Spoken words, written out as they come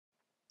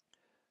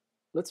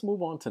Let's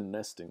move on to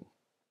nesting.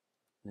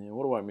 And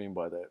what do I mean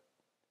by that?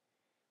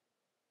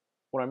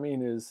 What I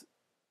mean is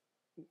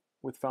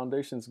with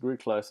Foundations grid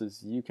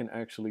classes, you can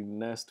actually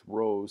nest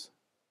rows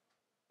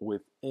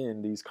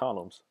within these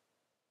columns.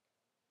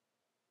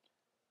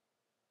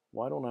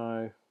 Why don't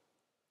I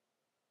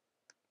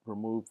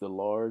remove the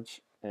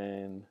large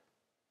and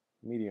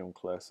medium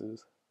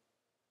classes?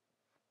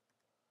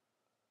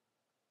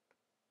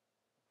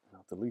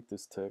 I'll delete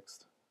this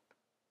text.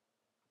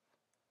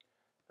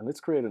 And let's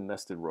create a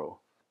nested row.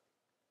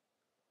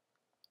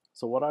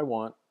 So what I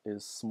want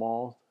is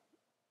small.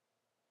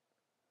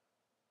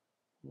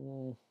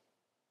 Let's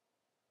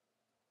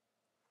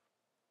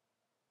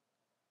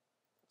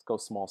go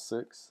small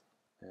 6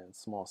 and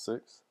small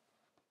 6.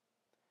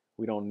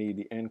 We don't need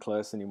the n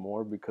class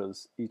anymore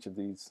because each of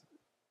these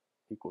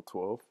equal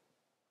 12.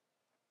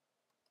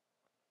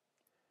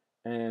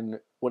 And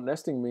what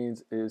nesting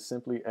means is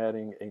simply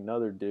adding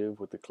another div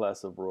with the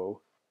class of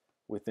row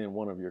within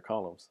one of your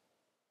columns.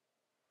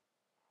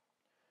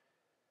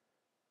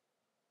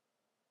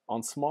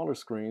 On smaller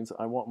screens,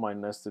 I want my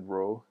nested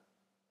row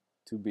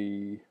to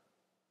be,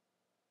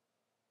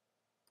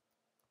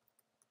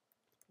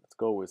 let's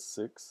go with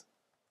 6.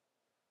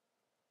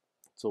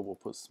 So we'll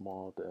put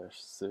small dash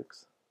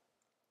 6.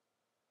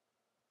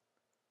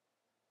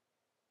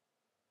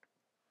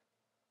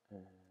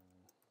 And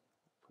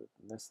put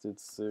nested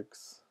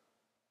 6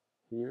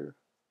 here.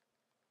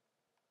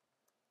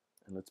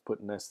 And let's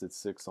put nested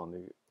 6 on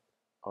the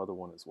other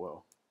one as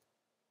well.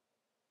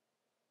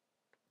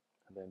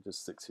 And then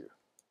just 6 here.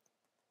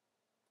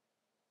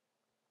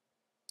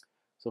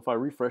 So if I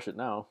refresh it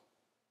now,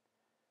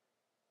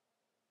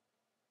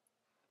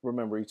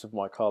 remember each of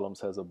my columns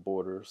has a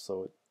border,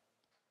 so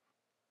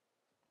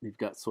we've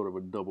got sort of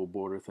a double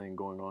border thing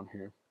going on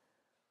here.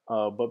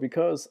 But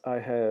because I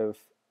have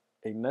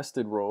a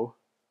nested row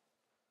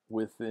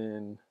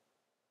within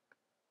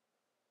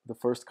the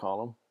first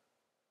column,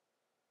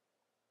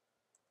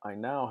 I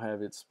now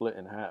have it split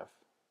in half.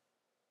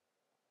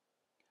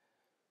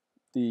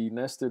 The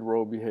nested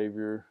row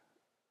behavior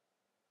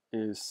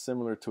is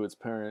similar to its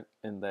parent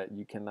in that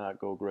you cannot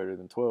go greater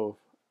than 12,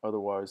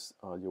 otherwise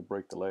you'll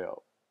break the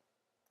layout.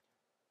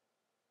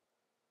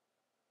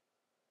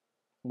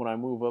 When I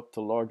move up to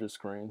larger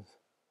screens,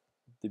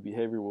 the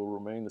behavior will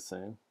remain the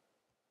same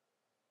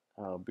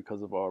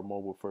because of our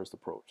mobile first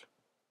approach.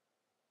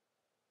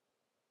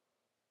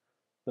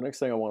 The next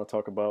thing I want to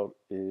talk about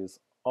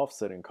is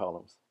offsetting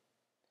columns.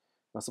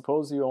 Now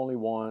suppose you only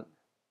want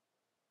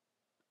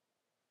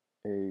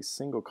a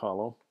single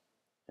column,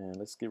 and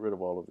let's get rid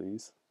of all of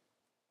these.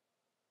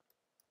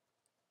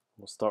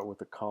 We'll start with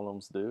the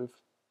columns div.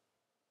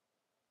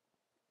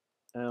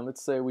 And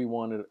let's say we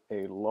wanted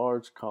a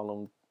large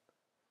column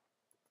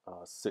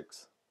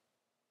 6,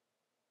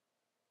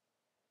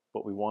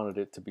 but we wanted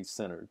it to be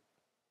centered.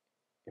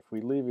 If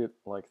we leave it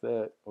like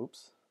that,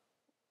 oops,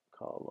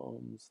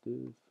 columns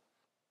div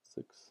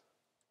 6,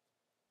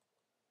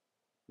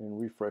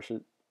 and refresh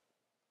it.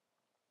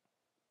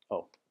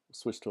 Oh,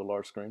 switch to a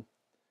large screen.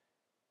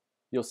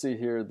 You'll see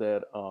here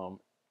that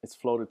it's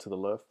floated to the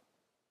left.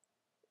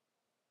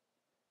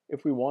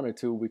 If we wanted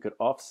to, we could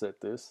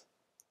offset this,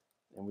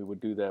 and we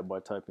would do that by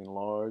typing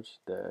large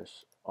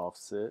dash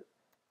offset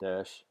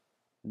dash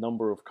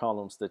number of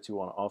columns that you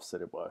want to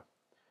offset it by.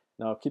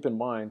 Now keep in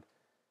mind,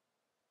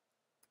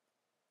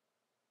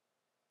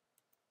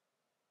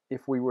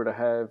 if we were to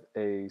have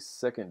a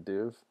second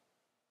div,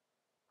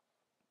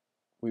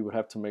 we would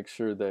have to make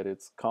sure that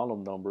its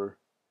column number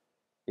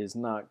is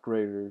not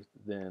greater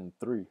than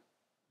 3,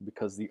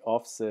 because the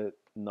offset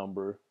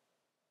number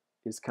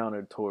is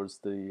counted towards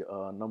the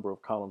number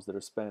of columns that are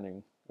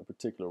spanning a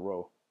particular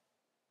row.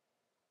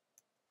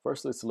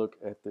 First, let's look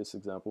at this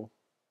example,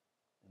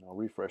 and I'll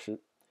refresh it.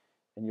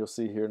 And you'll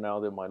see here now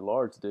that my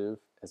large div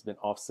has been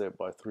offset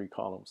by 3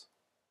 columns.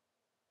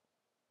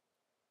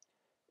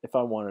 If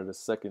I wanted a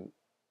second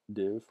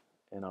div,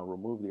 and I'll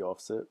remove the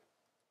offset,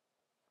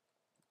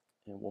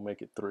 and we'll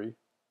make it 3.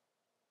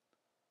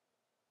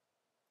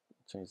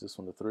 Change this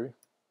one to 3.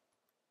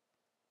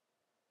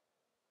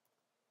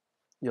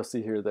 You'll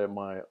see here that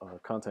my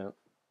content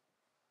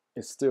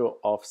is still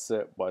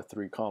offset by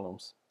 3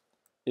 columns.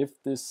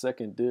 If this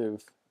second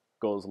div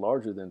goes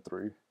larger than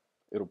 3,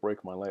 it'll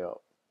break my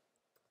layout.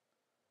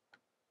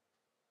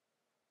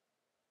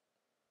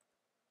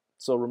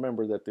 So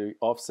remember that the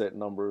offset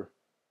number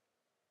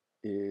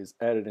is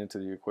added into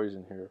the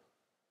equation here.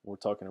 We're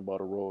talking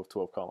about a row of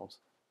 12 columns.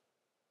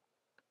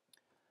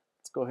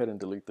 Let's go ahead and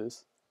delete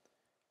this.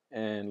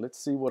 And let's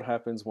see what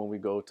happens when we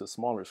go to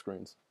smaller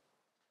screens.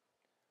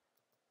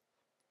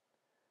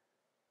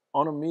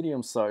 On a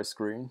medium-sized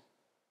screen,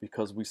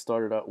 because we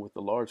started out with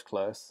the large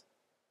class,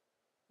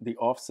 the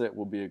offset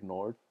will be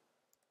ignored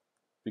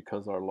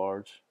because our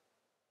large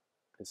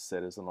is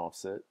set as an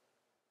offset,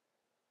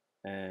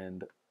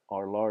 and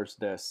our large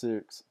dash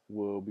 6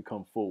 will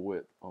become full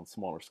width on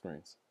smaller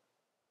screens.